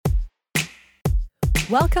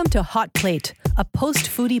Welcome to Hot Plate, a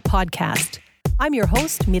post-foodie podcast. I'm your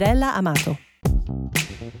host, Mirella Amato.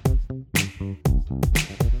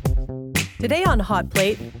 Today on Hot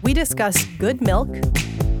Plate, we discuss good milk,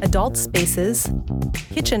 adult spaces,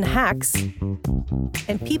 kitchen hacks,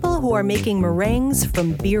 and people who are making meringues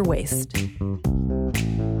from beer waste.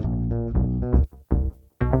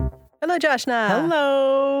 Hello, Joshna.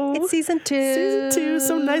 Hello. It's season 2. Season 2.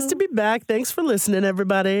 So nice to be back. Thanks for listening,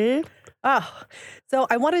 everybody. So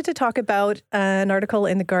I wanted to talk about an article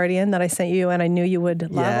in The Guardian that I sent you and I knew you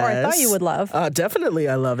would love, or I thought you would love. Definitely,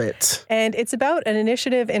 I love it. And it's about an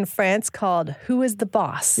initiative in France called Who is the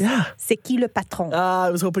Boss? Yeah. C'est qui le patron?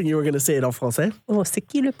 I was hoping you were going to say it en français. Oh, c'est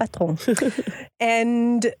qui le patron?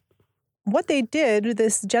 And what they did,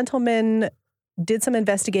 this gentleman did some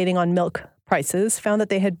investigating on milk prices, found that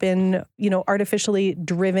they had been, artificially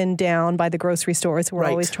driven down by the grocery stores who were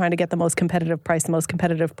always trying to get the most competitive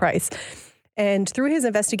price. And through his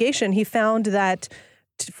investigation, he found that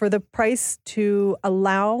for the price to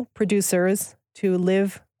allow producers to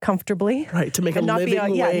live comfortably, to make a living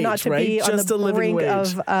wage, not to right? be Just on the brink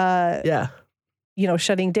of,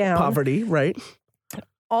 shutting down poverty, right?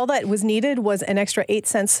 All that was needed was an extra 8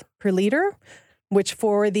 cents per liter, which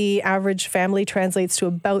for the average family translates to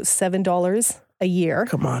about $7 a year.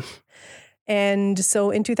 Come on. And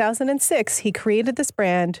so in 2006, he created this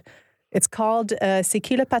brand. It's called C'est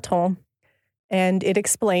qui le patron? And it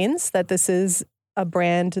explains that this is a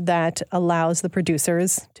brand that allows the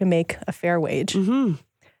producers to make a fair wage. Mm-hmm.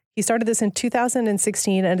 He started this in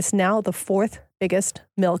 2016, and it's now the 4th biggest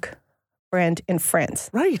milk brand in France.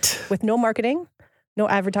 Right. With no marketing, no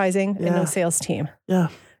advertising, and no sales team. Yeah.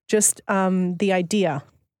 Just the idea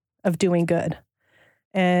of doing good.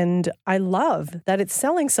 And I love that it's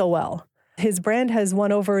selling so well. His brand has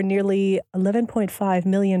won over nearly 11.5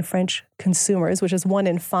 million French consumers, which is 1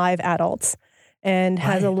 in 5 adults, and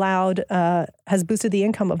has has boosted the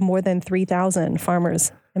income of more than 3,000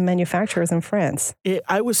 farmers and manufacturers in France.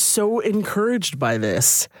 I was so encouraged by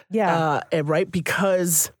this. Yeah.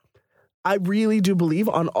 Because I really do believe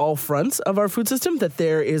on all fronts of our food system that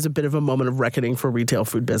there is a bit of a moment of reckoning for retail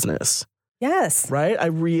food business. Yes. Right? I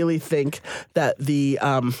really think that the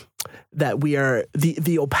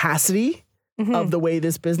opacity of the way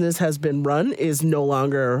this business has been run is no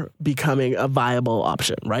longer becoming a viable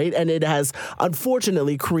option, right? And it has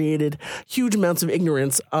unfortunately created huge amounts of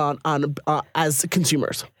ignorance on as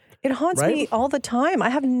consumers. It haunts me all the time. I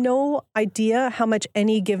have no idea how much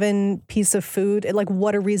any given piece of food, like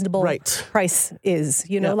what a reasonable price is.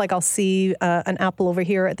 Like I'll see an apple over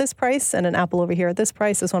here at this price and an apple over here at this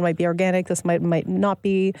price. This one might be organic. This might not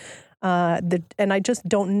be. And I just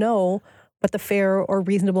don't know what the fair or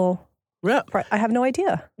reasonable price. I have no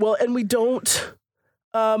idea. Well, and we don't,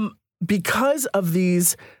 because of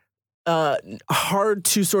these hard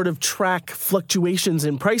to sort of track fluctuations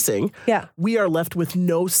in pricing, we are left with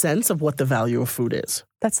no sense of what the value of food is.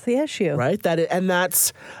 That's the issue. Right?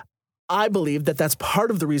 I believe that's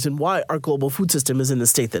part of the reason why our global food system is in the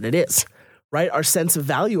state that it is. Right? Our sense of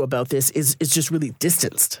value about this is just really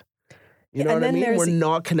distanced. You know what I mean? We're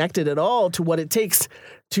not connected at all to what it takes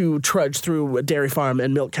to trudge through a dairy farm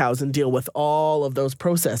and milk cows and deal with all of those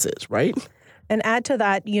processes, right? And add to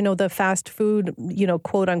that, the fast food,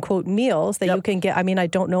 quote unquote meals that you can get. I mean, I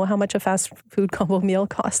don't know how much a fast food combo meal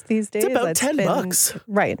costs these days. It's about $10.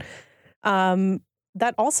 Right.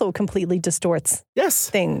 That also completely distorts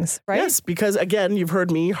things, right? Yes, because again, you've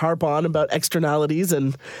heard me harp on about externalities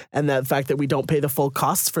and that fact that we don't pay the full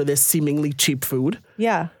costs for this seemingly cheap food.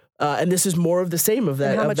 Yeah. And this is more of the same of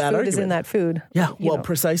that. And how much food argument. is in that food? Yeah,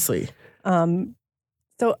 precisely.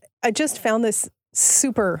 So I just found this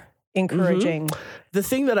super encouraging. Mm-hmm. The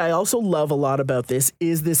thing that I also love a lot about this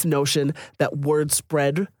is this notion that word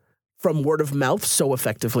spread from word of mouth so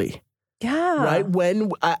effectively. Yeah. Right?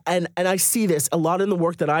 When and I see this a lot in the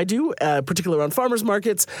work that I do, particularly around farmers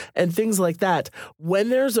markets and things like that. When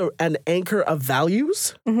there's an anchor of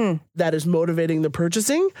values that is motivating the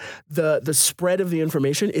purchasing, the spread of the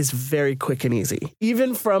information is very quick and easy.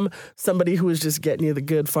 Even from somebody who is just getting you the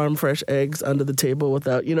good farm fresh eggs under the table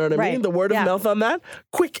without, you know what I mean? The word of mouth on that,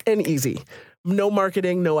 quick and easy. No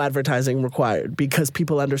marketing, no advertising required because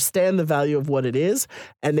people understand the value of what it is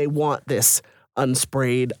and they want this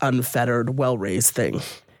unsprayed, unfettered, well-raised thing.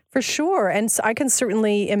 For sure. And so I can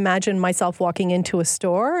certainly imagine myself walking into a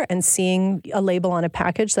store and seeing a label on a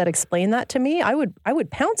package that explained that to me. I would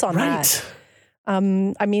pounce on that.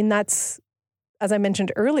 I mean, that's, as I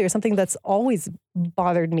mentioned earlier, something that's always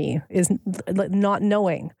bothered me is not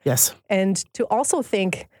knowing. Yes. And to also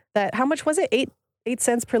think that, how much was it? 8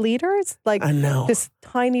 cents per liter? It's like I know. This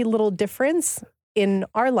tiny little difference in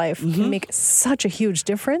our life can make such a huge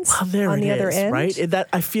difference on the other end. Right? That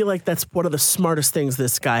I feel like that's one of the smartest things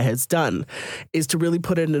this guy has done is to really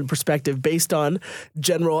put it in perspective based on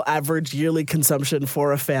general average yearly consumption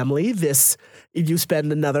for a family. You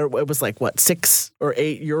spend another, it was like what, 6 or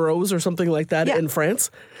 8 euros or something like that in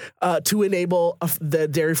France to enable the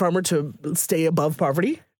dairy farmer to stay above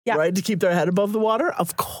poverty, right? To keep their head above the water.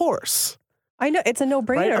 Of course. I know it's a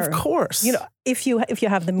no-brainer. Right? Of course. If you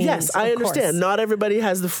have the means. Yes, I understand. Not everybody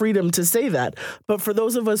has the freedom to say that, but for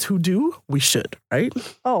those of us who do, we should, right?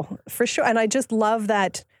 Oh, for sure. And I just love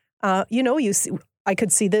that. I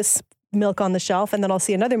could see this milk on the shelf, and then I'll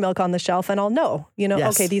see another milk on the shelf, and I'll know.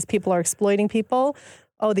 Okay, these people are exploiting people.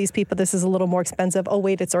 Oh, these people, this is a little more expensive. Oh,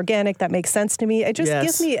 wait, it's organic. That makes sense to me. It just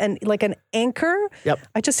gives me an anchor. Yep.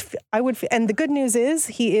 And the good news is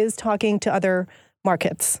he is talking to other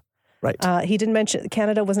markets. Right. He didn't mention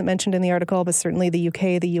Canada wasn't mentioned in the article, but certainly the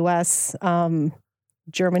UK, the US,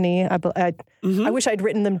 Germany. I wish I'd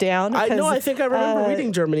written them down. I think I remember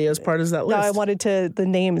reading Germany as part of that list. No, I wanted to. The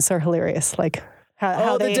names are hilarious. Like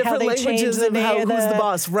how the different languages of who's the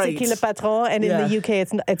boss, right? C'est qui le patron, and in the UK,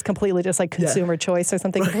 it's completely just like consumer choice or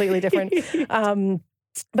something completely different.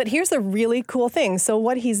 But here's the really cool thing. So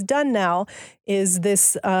what he's done now is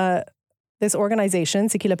this organization,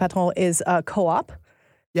 C'est qui le patron, is a co-op.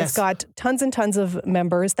 Yes. It's got tons and tons of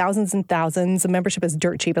members, thousands and thousands. The membership is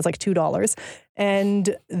dirt cheap. It's like $2.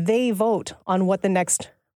 And they vote on what the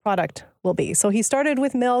next product will be. So he started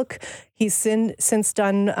with milk. He's since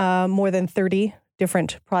done more than 30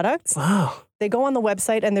 different products. Wow. They go on the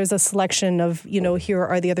website and there's a selection of, here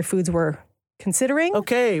are the other foods we're considering.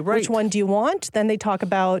 Okay, right. Which one do you want? Then they talk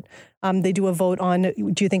about, they do a vote on,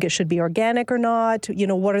 do you think it should be organic or not?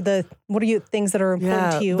 What are you things that are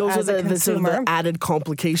important to you as a consumer? Those are the added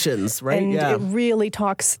complications, right? And it really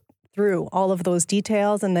talks through all of those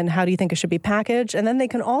details, and then how do you think it should be packaged? And then they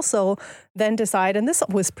can also then decide, and this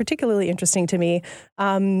was particularly interesting to me,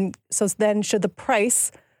 so then should the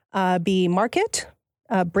price be market,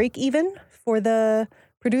 break even for the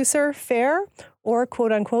producer, fair, or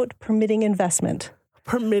quote unquote permitting investment?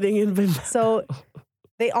 Permitting investment. So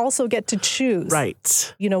they also get to choose.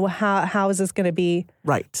 Right. How is this going to be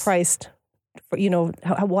priced? For,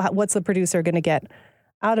 what's the producer going to get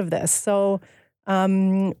out of this? So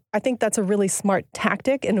I think that's a really smart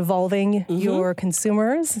tactic involving your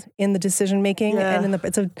consumers in the decision making and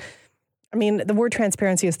the word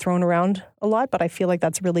transparency is thrown around a lot, but I feel like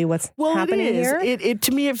that's really what's happening here.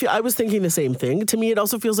 To me, I was thinking the same thing. To me, it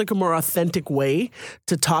also feels like a more authentic way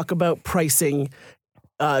to talk about pricing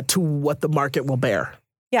to what the market will bear.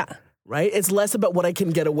 Yeah. Right? It's less about what I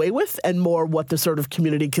can get away with and more what the sort of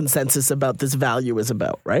community consensus about this value is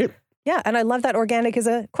about, right? Yeah, and I love that organic is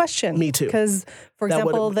a question. Me too. Because, for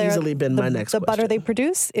example, that would have easily been my next question. The butter they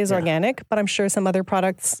produce is organic, but I'm sure some other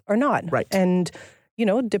products are not. Right. And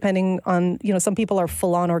depending on, some people are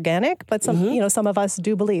full on organic, but some, some of us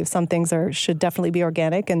do believe some things should definitely be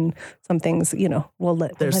organic, and some things, we'll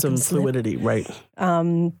let. There's some fluidity, right?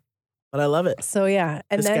 But I love it. So yeah,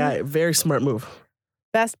 and this guy, very smart move.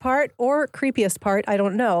 Best part or creepiest part, I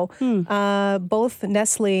don't know. Both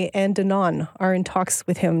Nestle and Danone are in talks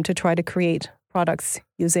with him to try to create products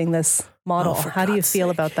using this model. How do you feel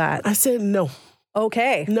about that? I said no.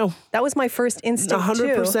 Okay. No. That was my first instinct,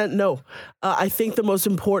 100% no. I think the most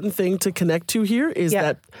important thing to connect to here is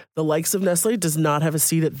that the likes of Nestle does not have a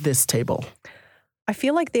seat at this table. I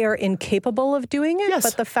feel like they are incapable of doing it,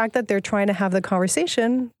 but the fact that they're trying to have the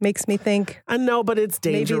conversation makes me think. I know, but it's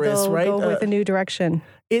dangerous, maybe they'll right? Go with a new direction.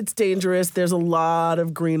 It's dangerous. There's a lot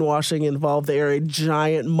of greenwashing involved. They are a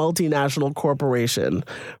giant multinational corporation,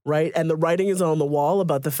 right? And the writing is on the wall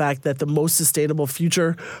about the fact that the most sustainable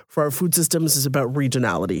future for our food systems is about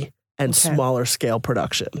regionality and smaller scale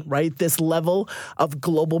production, right? This level of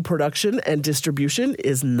global production and distribution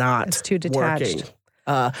is not it's too detached. Working.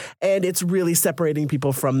 And it's really separating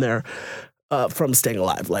people from their from staying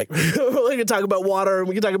alive. Like we can talk about water, and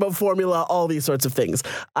we can talk about formula, all these sorts of things.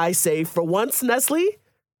 I say, for once, Nestle,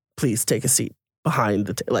 please take a seat behind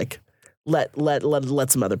the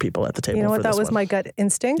let some other people at the table. You know what? For that this was one. My gut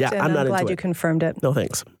instinct. Yeah, and I'm not glad into you it. confirmed it. No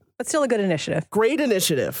thanks. But still a good initiative. Great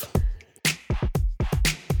initiative.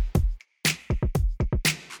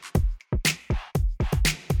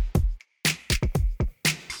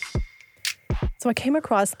 So I came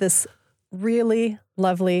across this really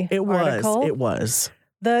lovely article. It was.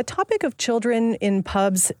 The topic of children in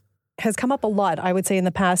pubs has come up a lot, I would say, in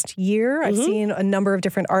the past year. I've seen a number of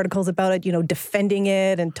different articles about it, defending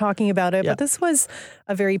it and talking about it. But this was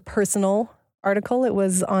a very personal article. It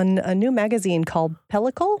was on a new magazine called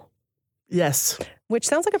Pellicle. Yes. which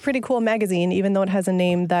sounds like a pretty cool magazine, even though it has a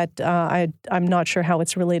name that I'm not sure how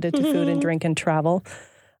it's related to food and drink and travel.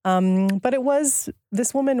 But it was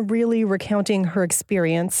this woman really recounting her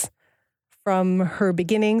experience from her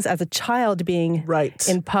beginnings as a child being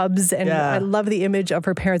in pubs. And I love the image of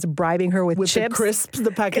her parents bribing her with chips. The crisps,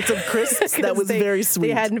 the packets of crisps. That was very sweet.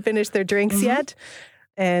 They hadn't finished their drinks yet.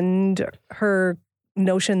 And her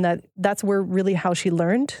notion that that's where really how she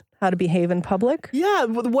learned how to behave in public. Yeah.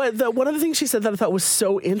 One of the things she said that I thought was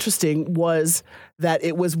so interesting was that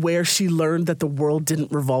it was where she learned that the world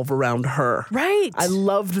didn't revolve around her. Right. I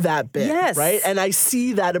loved that bit. Yes. Right. And I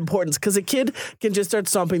see that importance because a kid can just start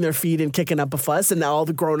stomping their feet and kicking up a fuss. And now all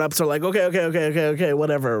the grown-ups are like, okay,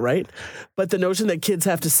 whatever. Right. But the notion that kids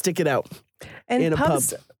have to stick it out in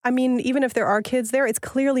pubs, a pub. I mean, even if there are kids there, it's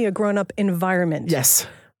clearly a grown-up environment. Yes.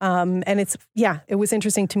 And it was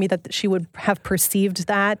interesting to me that she would have perceived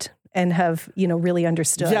that and have, really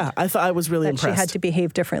understood. Yeah, I was really impressed. She had to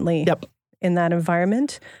behave differently in that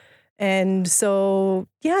environment. And so,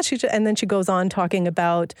 and then she goes on talking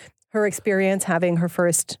about her experience having her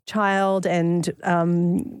first child and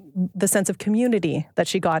the sense of community that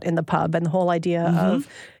she got in the pub and the whole idea of,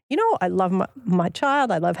 I love my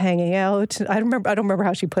child. I love hanging out. I don't remember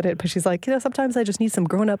how she put it, but she's like, sometimes I just need some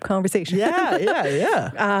grown-up conversation. Yeah.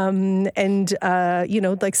 And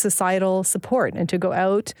like societal support and to go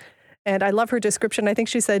out. And I love her description. I think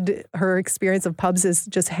she said her experience of pubs is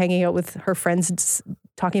just hanging out with her friends,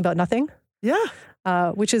 talking about nothing.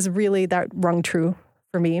 Yeah. Which is really, that rung true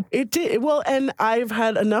for me. It did. Well, and I've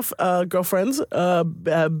had enough girlfriends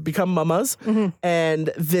become mamas. And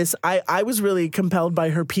I was really compelled by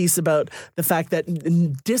her piece about the fact that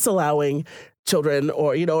disallowing children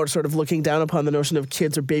or sort of looking down upon the notion of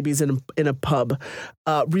kids or babies in a pub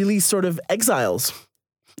really sort of exiles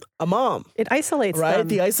a mom. It isolates them. Right?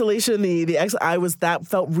 The isolation, that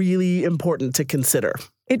felt really important to consider.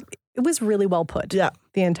 It was really well put. Yeah.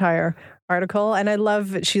 The entire article. And I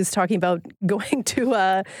love, she's talking about going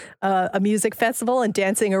to a music festival and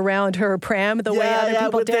dancing around her pram the way other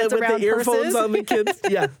people dance around with the earphones purses. on the kids.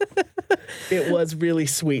 Yeah. It was really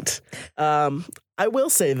sweet. I will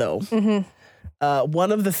say, though,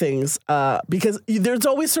 one of the things, because there's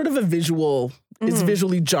always sort of a visual... It's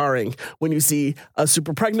visually jarring when you see a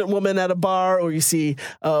super pregnant woman at a bar or you see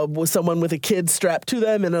someone with a kid strapped to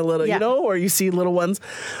them in a little, or you see little ones.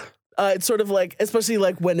 It's sort of like, especially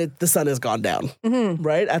like when the sun has gone down,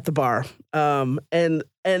 right, at the bar. And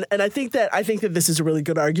I think that this is a really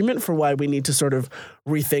good argument for why we need to sort of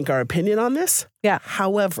rethink our opinion on this. Yeah.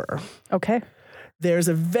 However, there's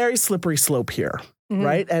a very slippery slope here,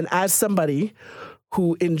 right? And as somebody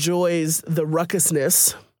who enjoys the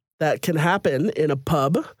ruckusness that can happen in a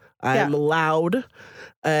pub. I'm loud,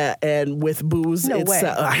 and with booze, I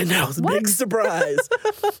know, it's a big surprise.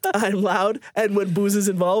 I'm loud, and when booze is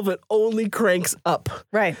involved, it only cranks up.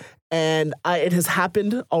 Right. And it has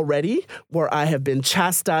happened already where I have been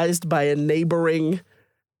chastised by a neighboring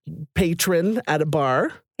patron at a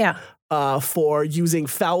bar for using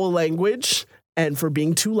foul language and for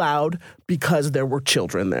being too loud because there were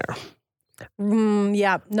children there.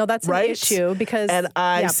 No, that's an issue because... And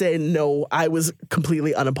I say, no, I was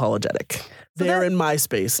completely unapologetic. They're in my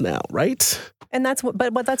space now, right? And that's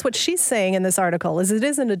what she's saying in this article is it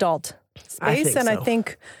is an adult space. I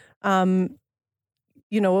think, what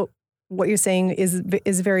you're saying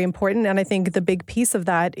is very important. And I think the big piece of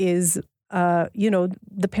that is,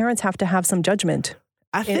 the parents have to have some judgment.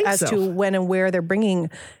 As to when and where they're bringing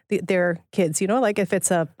their kids, like if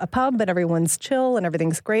it's a pub and everyone's chill and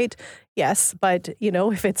everything's great, yes. But,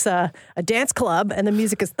 if it's a dance club and the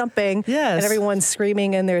music is thumping and everyone's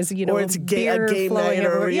screaming and there's, or it's beer a game night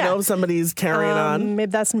or, somebody's carrying on.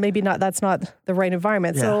 That's not the right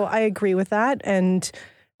environment. Yeah. So I agree with that. And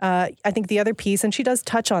I think the other piece, and she does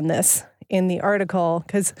touch on this in the article,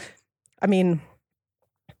 because,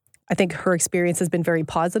 I think her experience has been very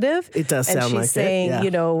positive. It does sound like it. And she's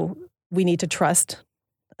saying, we need to trust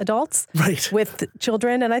adults with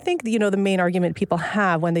children. And I think, the main argument people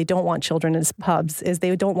have when they don't want children in pubs is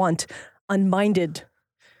they don't want unminded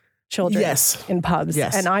children in pubs.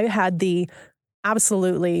 Yes. And I had the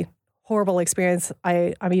absolutely horrible experience.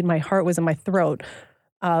 My heart was in my throat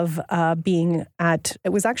of being it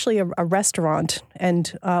was actually a restaurant, and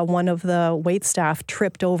one of the wait staff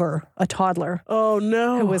tripped over a toddler. Oh,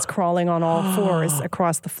 no. Who was crawling on all fours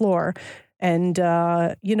across the floor. And,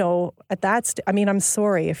 at that, I'm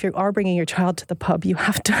sorry, if you are bringing your child to the pub, you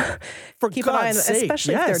have to keep an eye on it,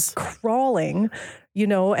 especially if they're crawling,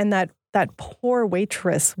 and that poor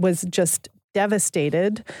waitress was just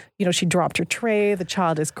devastated. She dropped her tray, the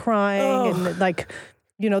child is crying, and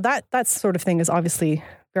that sort of thing is obviously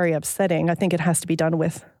very upsetting. I think it has to be done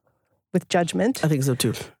with judgment I think so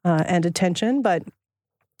too. and attention. But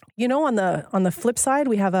on the flip side,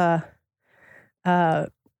 we have a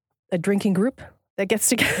drinking group that gets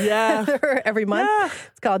together every month. Yeah.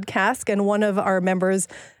 It's called Cask, and one of our members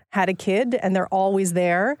had a kid, and they're always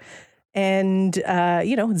there. And,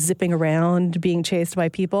 zipping around, being chased by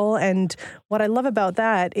people. And what I love about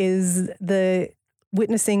that is the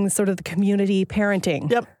witnessing sort of the community parenting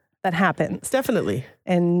that happens. Definitely.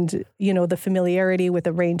 And, the familiarity with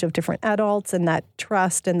a range of different adults and that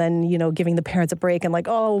trust, and then, giving the parents a break and like,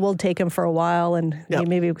 oh, we'll take him for a while and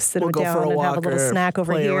maybe sit him down and have a little snack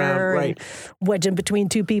over here and wedge him between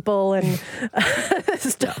two people and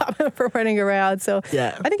stop him from running around. So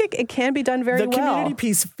I think it can be done very well. The community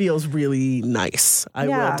piece feels really nice. I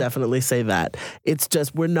will definitely say that. It's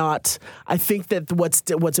just I think that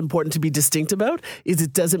what's important to be distinct about is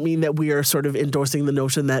it doesn't mean that we are sort of endorsing the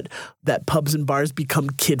notion that pubs and bars become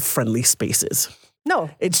kid-friendly spaces. No.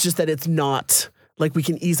 It's just that it's not like we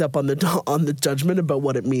can ease up on the judgment about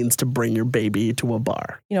what it means to bring your baby to a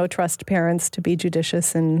bar. Trust parents to be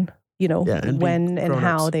judicious and, and when and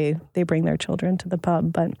how they bring their children to the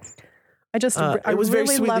pub. But I just, I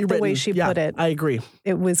really love the way she put it. I agree.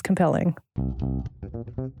 It was compelling.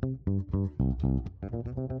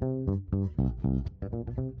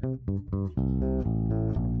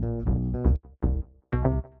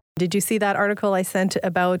 Did you see that article I sent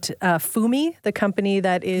about Fumi, the company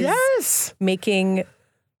that is making...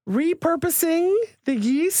 repurposing the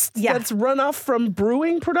yeast that's run off from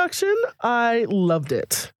brewing production? I loved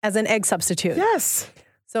it. As an egg substitute. Yes.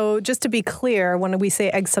 So just to be clear, when we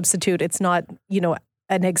say egg substitute, it's not,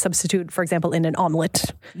 an egg substitute, for example, in an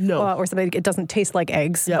omelet. No. Or something. It doesn't taste like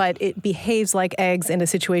eggs, but it behaves like eggs in a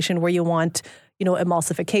situation where you want...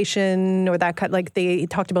 emulsification or that kind. Like they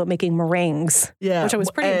talked about making meringues, which I was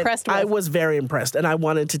pretty impressed with. I was very impressed, and I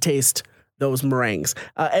wanted to taste those meringues.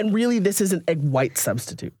 And really, this is an egg white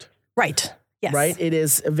substitute. Right. Yes. Right? It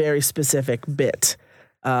is a very specific bit,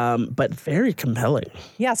 but very compelling.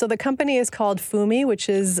 Yeah, so the company is called Fumi, which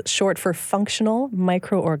is short for functional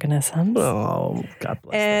microorganisms. Oh, God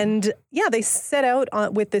bless them. And they set out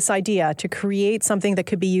with this idea to create something that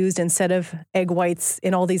could be used instead of egg whites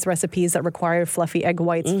in all these recipes that require fluffy egg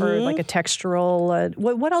whites for like a textural.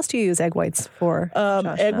 What else do you use egg whites for?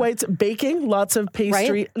 Egg whites, baking, lots of pastry.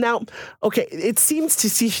 Right? Now, okay, it seems to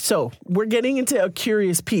see. So we're getting into a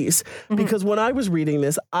curious piece because when I was reading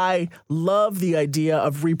this, I love the idea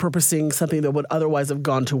of repurposing something that would otherwise have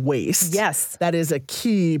gone to waste. Yes. That is a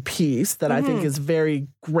key piece that I think is very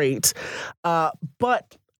great.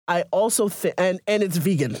 But I also think, and it's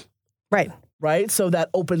vegan. Right? So that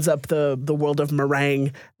opens up the world of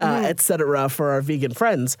meringue, et cetera, for our vegan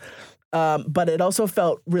friends. But it also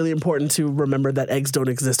felt really important to remember that whites don't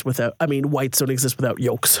exist without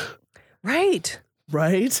yolks. Right?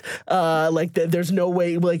 There's no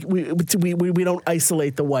way, like, we don't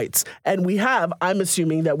isolate the whites. And I'm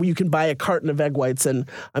assuming that you can buy a carton of egg whites, and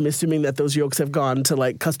I'm assuming that those yolks have gone to,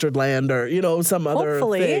 like, Custard Land or, some other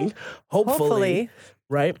thing. Hopefully.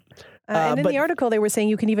 Right? And in the article, they were saying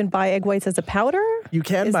you can even buy egg whites as a powder? You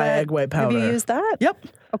can buy egg white powder. Have you used that? Yep.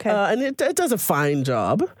 Okay. And it does a fine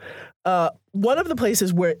job. One of the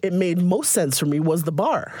places where it made most sense for me was the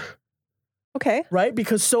bar. Okay. Right?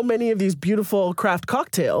 Because so many of these beautiful craft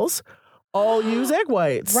cocktails all use egg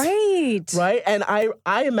whites. Right. And I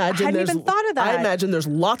imagine I hadn't even thought of that. I imagine there's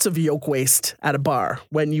lots of yolk waste at a bar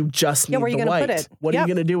when you just need where are you the gonna white. put it? What are you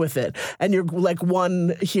going to do with it? And you're like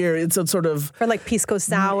one here, it's a sort of... For like pisco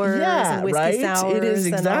sours and whiskey sours. It is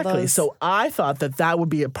exactly. Those. So I thought that would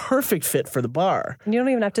be a perfect fit for the bar. And you don't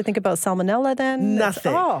even have to think about salmonella then?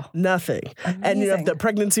 Nothing. Nothing. Amazing. And you have the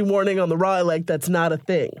pregnancy warning on the raw, like that's not a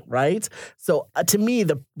thing, right? So to me,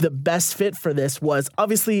 the best fit for this was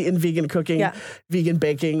obviously in vegan cooking, vegan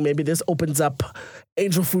baking. Maybe this opens up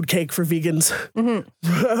angel food cake for vegans,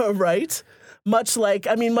 right? Much like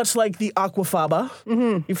the aquafaba.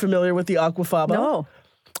 You familiar with the aquafaba? No.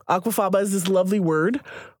 Aquafaba is this lovely word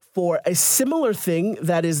for a similar thing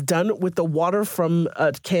that is done with the water from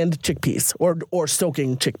canned chickpeas or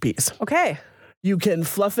soaking chickpeas. Okay. You can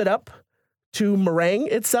fluff it up to meringue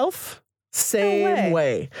itself, same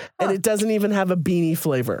way. And it doesn't even have a beanie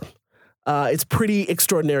flavor. It's pretty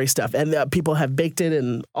extraordinary stuff. And people have baked it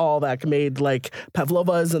and all that, made like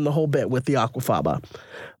pavlovas and the whole bit with the aquafaba.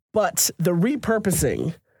 But the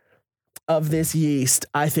repurposing of this yeast,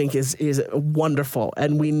 I think, is wonderful.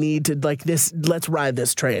 And we need to, like, this. Let's ride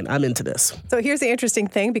this train. I'm into this. So here's the interesting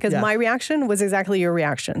thing, because my reaction was exactly your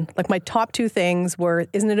reaction. Like, my top two things were,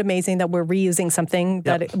 isn't it amazing that we're reusing something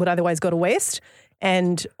that would otherwise go to waste?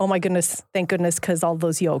 And oh my goodness, thank goodness, because all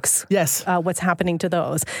those yolks. Yes. What's happening to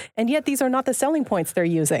those? And yet these are not the selling points they're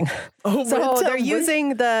using. Oh, so they're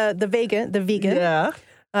using the vegan. Yeah.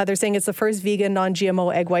 They're saying it's the first vegan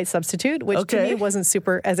non-GMO egg white substitute, which to me wasn't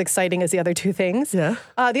super as exciting as the other two things. Yeah.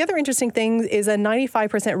 The other interesting thing is a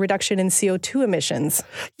 95% reduction in CO2 emissions.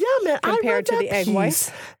 Yeah, man. Compared to I read the that egg piece.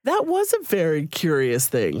 whites. That was a very curious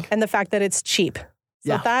thing. And the fact that it's cheap. So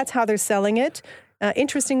Yeah. that's how they're selling it.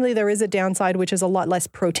 Interestingly, there is a downside, which is a lot less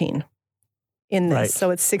protein in this. Right.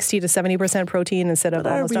 So it's 60 to 70% protein instead of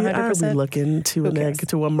almost 100%. Are we looking to an egg,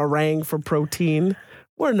 to a meringue for protein?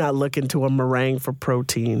 We're not looking to a meringue for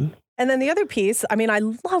protein. And then the other piece, I mean, I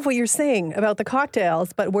love what you're saying about the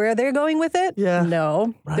cocktails, but where they're going with it? Yeah.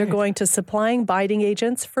 No, they're Right. going to supplying binding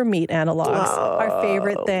agents for meat analogs. Our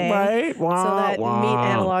favorite thing. Right? So that meat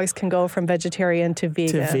analogs can go from vegetarian to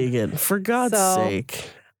vegan. To vegan. For God's sake.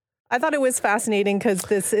 I thought it was fascinating because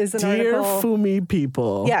this is an Dear article. Fumi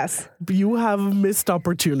people. Yes. You have a missed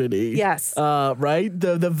opportunity. Yes. Right?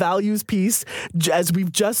 The values piece, as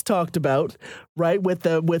we've just talked about, right? With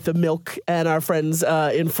the milk and our friends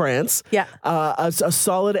in France. Yeah. A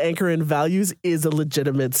solid anchor in values is a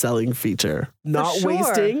legitimate selling feature. Not sure.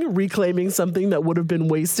 wasting, reclaiming something that would have been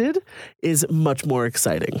wasted is much more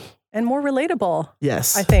exciting. And more relatable,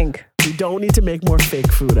 Yes. I think. We don't need to make more fake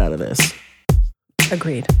food out of this.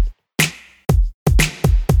 Agreed.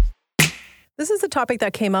 This is a topic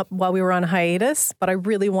that came up while we were on hiatus, but I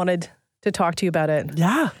really wanted to talk to you about it.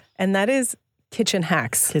 Yeah. And that is kitchen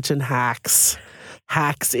hacks. Kitchen hacks.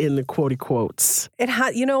 Hacks in quotey quotes.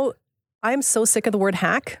 I'm so sick of the word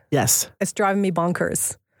hack. Yes. It's driving me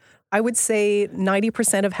bonkers. I would say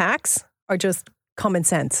 90% of hacks are just common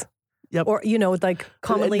sense. Yep. Or, like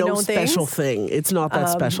commonly no known special things. thing. It's not that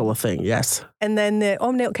special a thing. Yes. And then,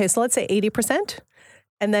 so let's say 80%.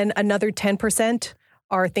 And then another 10%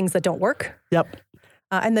 are things that don't work. Yep.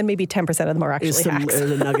 And then maybe 10% of them are actually hacks.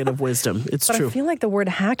 Is a nugget of wisdom. It's But true. I feel like the word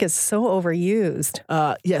hack is so overused.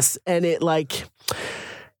 Yes. And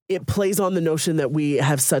it plays on the notion that we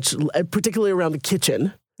have such, particularly around the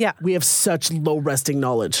kitchen. Yeah. We have such low resting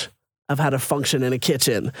knowledge of how to function in a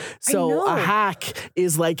kitchen. So know. a hack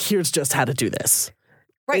is like, here's just how to do this.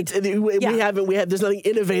 Right. There's nothing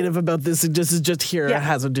innovative about this. It just is just here. Yeah.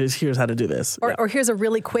 Here's how to do this. Or here's a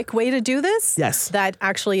really quick way to do this. Yes. That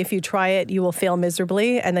actually, if you try it, you will fail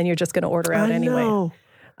miserably, and then you're just going to order out anyway. Know.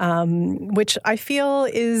 Which I feel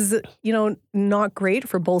is, not great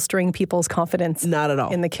for bolstering people's confidence. Not at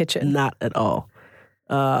all. In the kitchen. Not at all.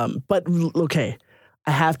 But okay,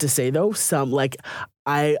 I have to say though,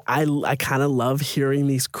 I kind of love hearing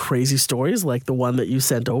these crazy stories like the one that you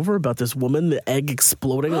sent over about this woman, the egg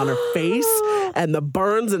exploding on her face and the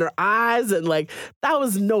burns in her eyes. And that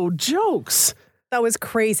was no jokes. That was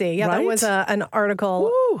crazy. Yeah, Right? that was an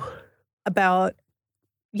article about,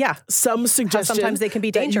 Some suggestion sometimes they can be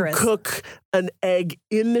dangerous. That you cook an egg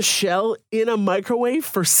in the shell in a microwave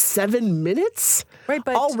for 7 minutes. Right,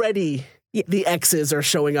 but already the X's are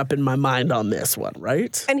showing up in my mind on this one,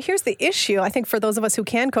 right? And here's the issue. I think for those of us who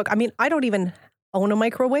can cook, I mean, I don't even own a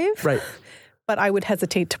microwave. Right. But I would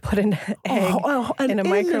hesitate to put an egg in a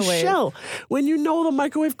microwave. In the shell, when you know the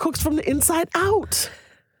microwave cooks from the inside out.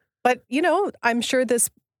 But, I'm sure this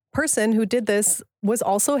person who did this was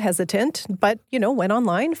also hesitant, but, went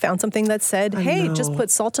online, found something that said, hey, just put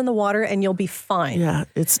salt in the water and you'll be fine. Yeah,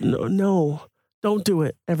 it's no. Don't do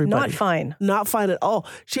it, everybody. Not fine. Not fine at all.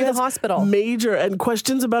 She to has the hospital. Major and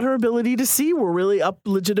questions about her ability to see were really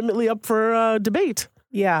legitimately up for debate.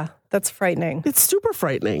 Yeah, that's frightening. It's super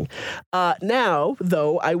frightening. Now,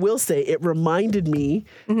 though, I will say it reminded me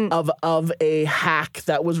of a hack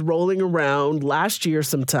that was rolling around last year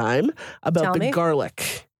sometime about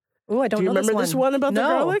garlic. Oh, I don't know. Do you remember this one about the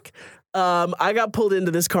garlic? I got pulled into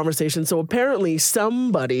this conversation. So apparently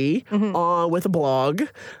somebody with a blog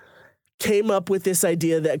came up with this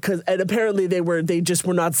idea and apparently they just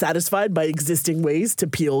were not satisfied by existing ways to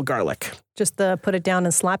peel garlic. Just put it down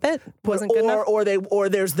and slap it? Wasn't good enough? Or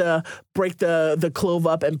there's break the clove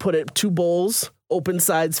up and put it 2 bowls, open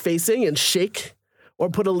sides facing, and shake. Or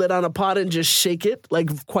put a lid on a pot and just shake it,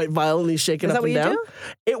 quite violently shake it up and down.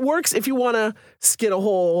 It works if you want to skin a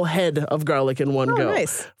whole head of garlic in one go.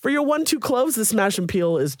 Nice. For your 1-2 cloves, the smash and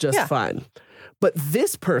peel is just fine. But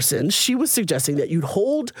this person, she was suggesting that you'd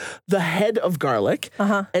hold the head of garlic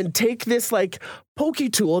and take this pokey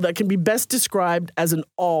tool that can be best described as an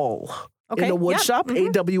awl. In a wood shop,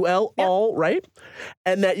 AWL, awl, right?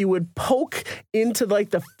 And that you would poke into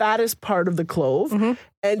the fattest part of the clove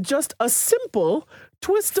and just a simple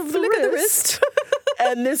twist of the wrist.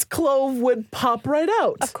 And this clove would pop right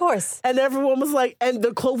out. Of course. And everyone was and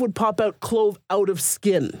the clove would pop out, clove out of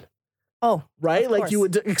skin. Oh, right? of Like course. you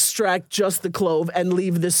would extract just the clove and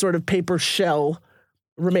leave this sort of paper shell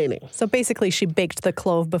remaining. So basically, she baked the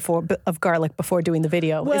clove of garlic before doing the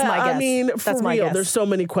video. Well, is my guess. I mean, for That's my real, guess. there's so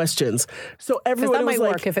many questions. So everyone that was might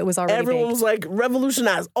like, work if it was already everyone baked. was like,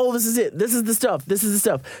 revolutionize. Oh, this is it. This is the stuff. This is the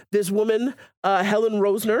stuff. This woman, Helen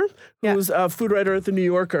Rosner, who's a food writer at the New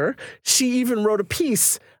Yorker, she even wrote a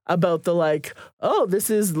piece about the like, oh,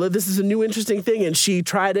 this is a new interesting thing, and she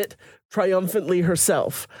tried it triumphantly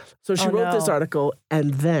herself. So she wrote this article,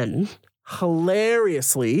 and then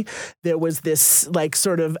hilariously, there was this like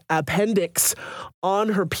sort of appendix on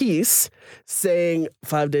her piece saying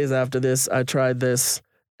 5 days after this, I tried this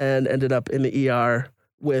and ended up in the ER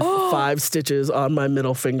with 5 stitches on my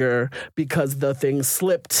middle finger because the thing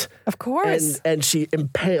slipped. Of course. And she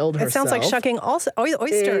impaled herself. It sounds like shucking oysters.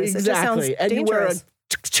 Exactly. It just sounds and dangerous. you wear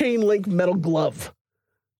a chain link metal glove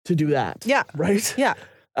to do that. Yeah. Right? Yeah.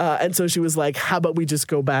 And so she was like, how about we just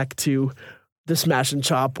go back to the smash and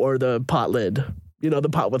chop or the pot lid, the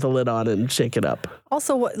pot with a lid on, and shake it up.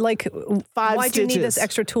 Also, why do you need this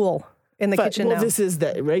extra tool in the kitchen now? Well, this is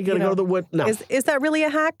that, right? You got to go to the wood. No. Is that really a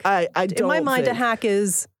hack? I don't In my mind, think. a hack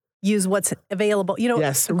is use what's available.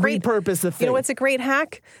 Yes, repurpose the thing. You know what's a great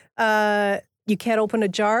hack? You can't open a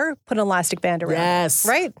jar, put an elastic band around. Yes.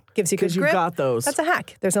 Right? Gives you good grip. Because you got those. That's a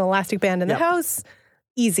hack. There's an elastic band in the house.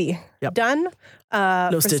 Easy. Yep. Done. No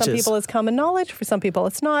for stitches. some people, it's common knowledge. For some people,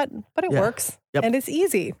 it's not. But it works. Yep. And it's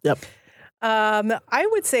easy. Yep. I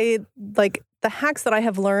would say, like, the hacks that I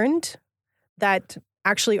have learned that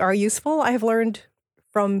actually are useful, I have learned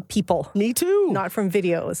from people. Me too. Not from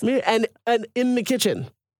videos. And in the kitchen.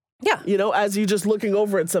 Yeah. As you just looking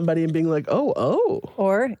over at somebody and being like, oh.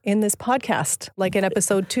 Or in this podcast, like in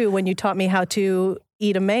episode 2, when you taught me how to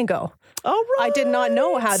eat a mango. All right. I did not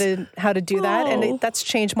know how to do that, and that's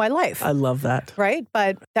changed my life. I love that. Right?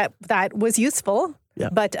 But that was useful. Yeah.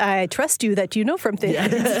 But I trust you that you know from things.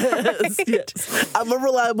 Yes, yes. I'm a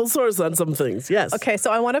reliable source on some things. Yes. Okay,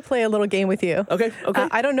 so I want to play a little game with you. Okay.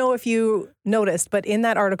 I don't know if you noticed, but in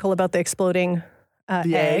that article about the exploding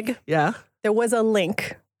The egg. Yeah. there was a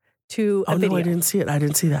link to a video. No, I didn't see it. I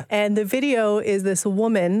didn't see that. And the video is this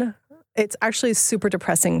woman. It's actually a super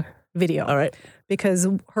depressing video. All right. Because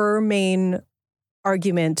her main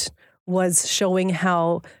argument was showing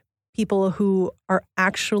how people who are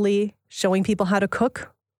actually showing people how to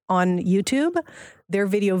cook on YouTube, their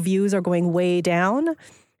video views are going way down.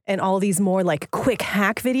 And all these more like quick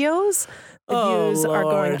hack videos, the views are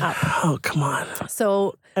going up. Oh, come on.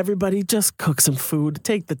 So everybody just cook some food.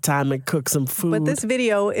 Take the time and cook some food. But this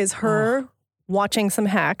video is her watching some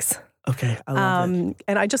hacks. Okay, I love it.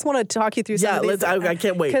 And I just want to talk you through some of these. I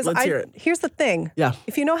can't wait. Let's hear it. Here's the thing. Yeah.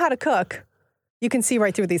 If you know how to cook, you can see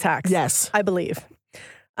right through these hacks. Yes. I believe.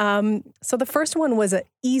 So the first one was an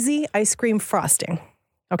easy ice cream frosting.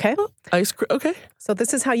 Okay? Ice cream. Okay. So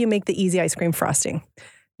this is how you make the easy ice cream frosting.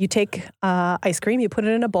 You take ice cream, you put it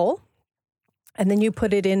in a bowl, and then you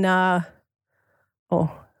put it in a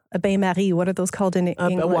bain-marie. What are those called in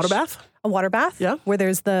English? A water bath? A water bath? Yeah. Where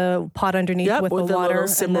there's the pot underneath with the a water. little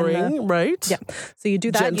simmering, and then right? Yeah. So you do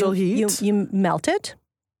that. Gentle heat. You melt it.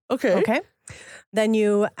 Okay. Okay. Then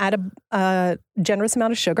you add a generous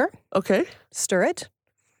amount of sugar. Okay. Stir it.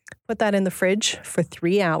 Put that in the fridge for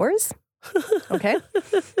 3 hours. Okay.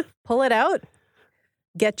 Pull it out.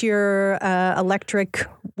 Get your electric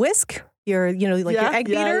whisk, your egg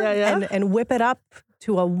beater, and whip it up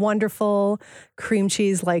to a wonderful cream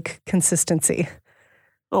cheese like consistency.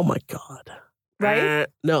 Oh my God. Right?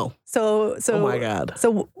 No. So. Oh my God.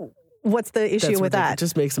 So what's the issue with that?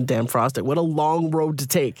 Just make some damn frosting. What a long road to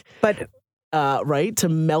take. But. Right? To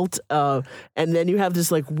melt, and then you have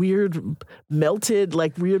this like weird melted,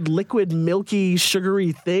 like weird liquid, milky,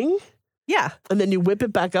 sugary thing. Yeah. And then you whip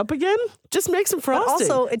it back up again. Just make some frosting.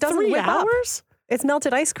 But also, it doesn't 3 whip hours? up. It's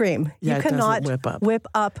melted ice cream. Yeah, you cannot it doesn't whip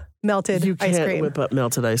up melted you ice can't cream. whip up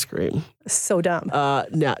melted ice cream. So dumb.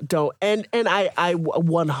 No, don't. And I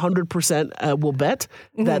 100% will bet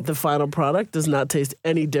that the final product does not taste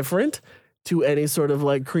any different to any sort of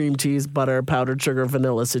like cream cheese, butter, powdered sugar,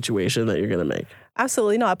 vanilla situation that you're going to make.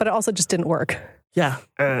 Absolutely not. But it also just didn't work. Yeah.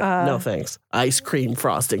 No thanks. Ice cream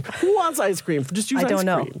frosting. Who wants ice cream? Just use ice cream. I don't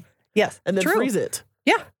know. Yes. And then freeze it.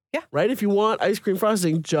 Yeah. Yeah. Right? If you want ice cream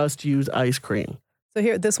frosting, just use ice cream. So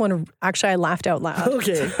here, this one, actually, I laughed out loud.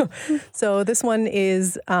 Okay. So this one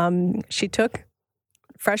is, she took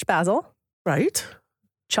fresh basil. Right.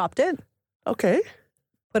 Chopped it. Okay.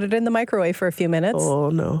 Put it in the microwave for a few minutes. Oh,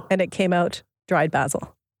 no. And it came out dried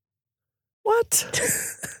basil. What?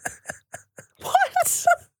 What?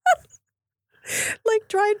 Like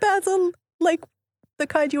dried basil, like the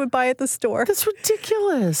kind you would buy at the store. That's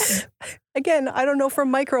ridiculous. Again, I don't know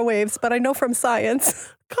from microwaves, but I know from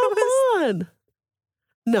science. Come on.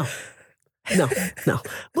 No.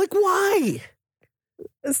 Like, why?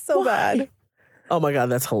 It's so bad. Oh my God,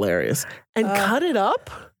 that's hilarious. And cut it up?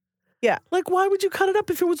 Yeah. Like, why would you cut it up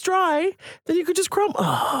if it was dry? Then you could just crumble.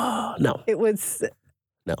 Oh, no. It was.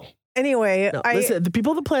 No. Anyway, No. Listen, the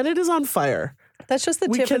people of the planet is on fire. That's just the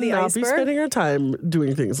tip of the We cannot iceberg. be spending our time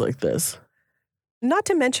doing things like this. Not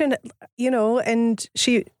to mention, and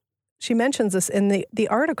she mentions this in the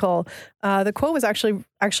article. The quote was actually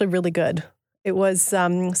really good. It was,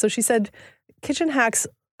 so she said, kitchen hacks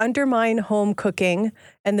undermine home cooking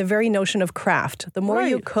and the very notion of craft. The more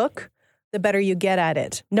you cook, the better you get at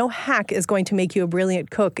it. No hack is going to make you a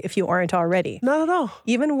brilliant cook if you aren't already. Not at all.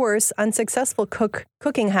 Even worse, unsuccessful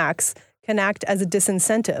cooking hacks can act as a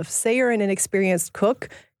disincentive. Say you're an inexperienced cook,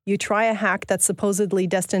 you try a hack that's supposedly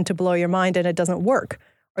destined to blow your mind and it doesn't work.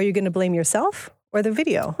 Are you going to blame yourself or the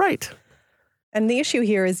video? Right. And the issue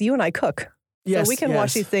here is you and I cook. Yes, so we can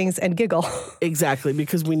watch these things and giggle. Exactly,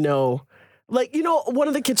 because we know. Like, one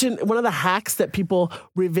of the hacks that people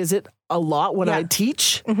revisit a lot when I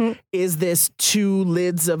teach is this 2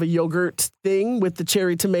 lids of a yogurt thing with the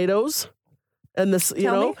cherry tomatoes. And this,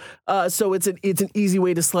 so it's an easy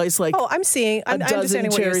way to slice like I'm a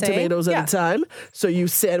dozen cherry tomatoes at a time. So you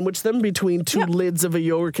sandwich them between 2 lids of a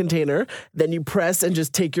yogurt container. Then you press and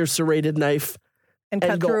just take your serrated knife and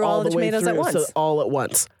cut through all the tomatoes at once. So all at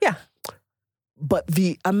once. Yeah. But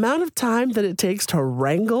the amount of time that it takes to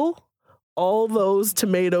wrangle all those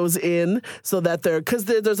tomatoes in so that because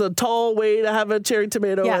there's a tall way to have a cherry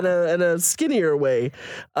tomato and a skinnier way.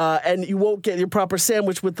 And you won't get your proper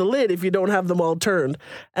sandwich with the lid if you don't have them all turned.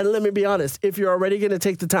 And let me be honest, if you're already going to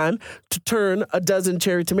take the time to turn a dozen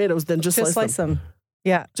cherry tomatoes, then just slice them.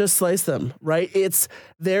 Yeah. Just slice them, right?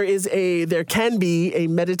 There can be a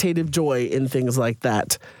meditative joy in things like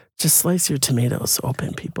that. Just slice your tomatoes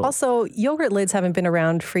open, people. Also, yogurt lids haven't been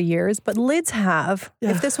around for years, but lids have.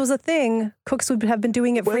 Yeah. If this was a thing, cooks would have been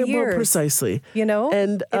doing it for years. More precisely.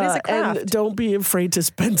 And it is a craft. And don't be afraid to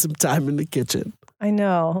spend some time in the kitchen. I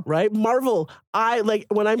know. Right? Marvel.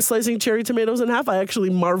 When I'm slicing cherry tomatoes in half, I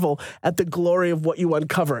actually marvel at the glory of what you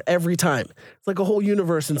uncover every time. It's like a whole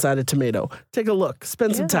universe inside a tomato. Take a look.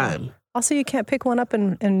 Spend some time. Also, you can't pick one up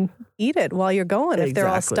and eat it while you're going if they're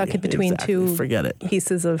all stuck in between 2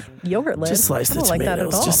 pieces of yogurt lid. Just slice the tomatoes. Like that at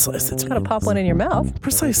all. Just slice the tomatoes. Got to pop one in your mouth.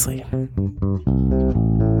 Precisely.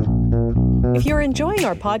 If you're enjoying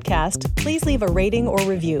our podcast, please leave a rating or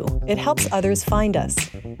review. It helps others find us.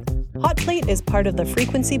 Hot Plate is part of the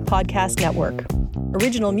Frequency Podcast Network.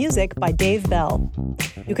 Original music by Dave Bell.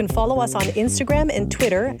 You can follow us on Instagram and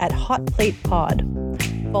Twitter at Hot Plate Pod.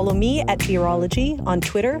 Follow me at Beerology on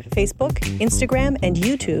Twitter, Facebook, Instagram, and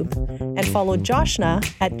YouTube. And follow Joshna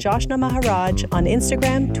at Joshna Maharaj on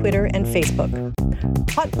Instagram, Twitter, and Facebook.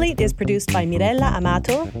 Hot Plate is produced by Mirella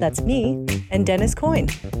Amato, that's me, and Dennis Coyne.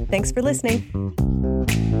 Thanks for listening.